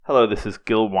Hello, this is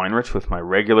Gil Weinrich with my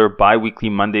regular bi-weekly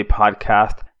Monday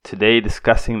podcast, today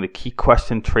discussing the key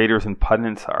question traders and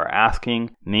pundits are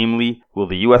asking, namely, will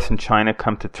the US and China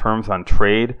come to terms on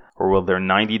trade, or will their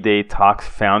 90-day talks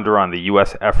founder on the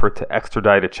US effort to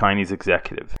extradite a Chinese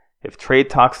executive? If trade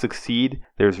talks succeed,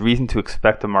 there's reason to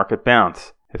expect a market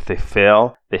bounce. If they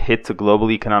fail, the hit to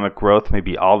global economic growth may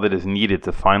be all that is needed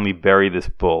to finally bury this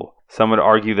bull. Some would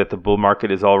argue that the bull market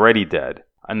is already dead.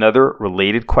 Another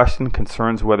related question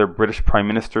concerns whether British Prime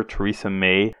Minister Theresa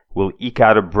May will eke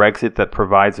out a Brexit that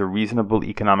provides a reasonable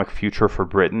economic future for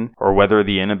Britain, or whether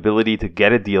the inability to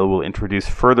get a deal will introduce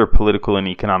further political and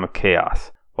economic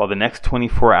chaos. While the next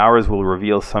 24 hours will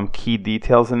reveal some key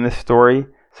details in this story,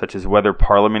 such as whether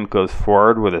Parliament goes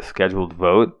forward with a scheduled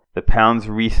vote, the pound's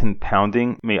recent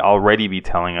pounding may already be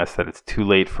telling us that it's too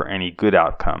late for any good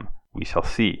outcome. We shall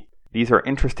see. These are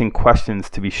interesting questions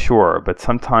to be sure, but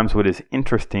sometimes what is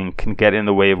interesting can get in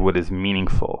the way of what is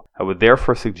meaningful. I would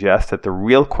therefore suggest that the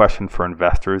real question for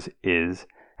investors is,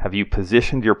 have you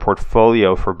positioned your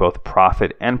portfolio for both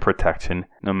profit and protection,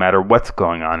 no matter what's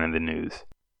going on in the news?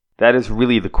 That is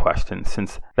really the question,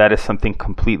 since that is something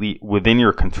completely within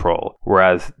your control,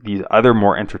 whereas these other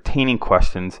more entertaining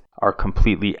questions are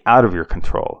completely out of your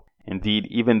control. Indeed,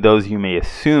 even those you may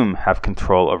assume have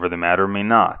control over the matter may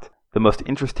not. The most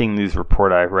interesting news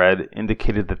report I read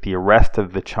indicated that the arrest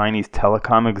of the Chinese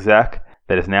telecom exec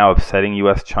that is now upsetting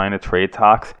US-China trade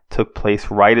talks took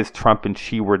place right as Trump and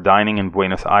Xi were dining in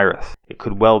Buenos Aires. It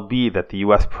could well be that the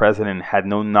US president had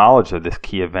no knowledge of this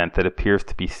key event that appears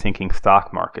to be sinking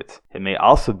stock markets. It may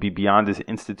also be beyond his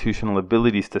institutional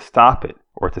abilities to stop it,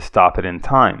 or to stop it in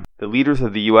time. The leaders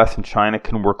of the US and China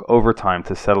can work overtime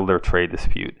to settle their trade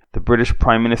dispute. The British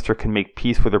Prime Minister can make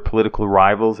peace with her political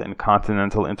rivals and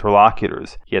continental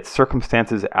interlocutors, yet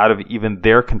circumstances out of even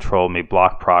their control may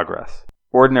block progress.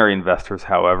 Ordinary investors,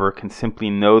 however, can simply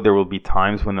know there will be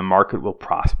times when the market will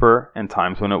prosper and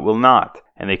times when it will not,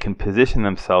 and they can position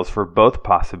themselves for both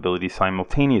possibilities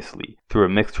simultaneously through a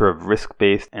mixture of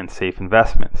risk-based and safe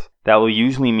investments. That will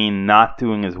usually mean not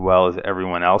doing as well as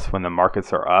everyone else when the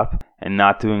markets are up and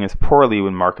not doing as poorly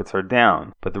when markets are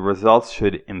down, but the results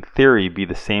should, in theory, be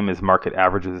the same as market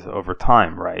averages over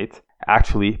time, right?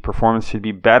 Actually, performance should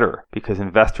be better because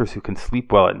investors who can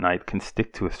sleep well at night can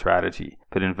stick to a strategy.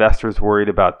 But investors worried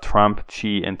about Trump,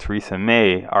 Xi, and Theresa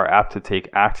May are apt to take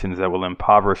actions that will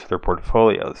impoverish their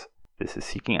portfolios. This is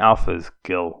Seeking Alpha's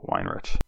Gil Weinrich.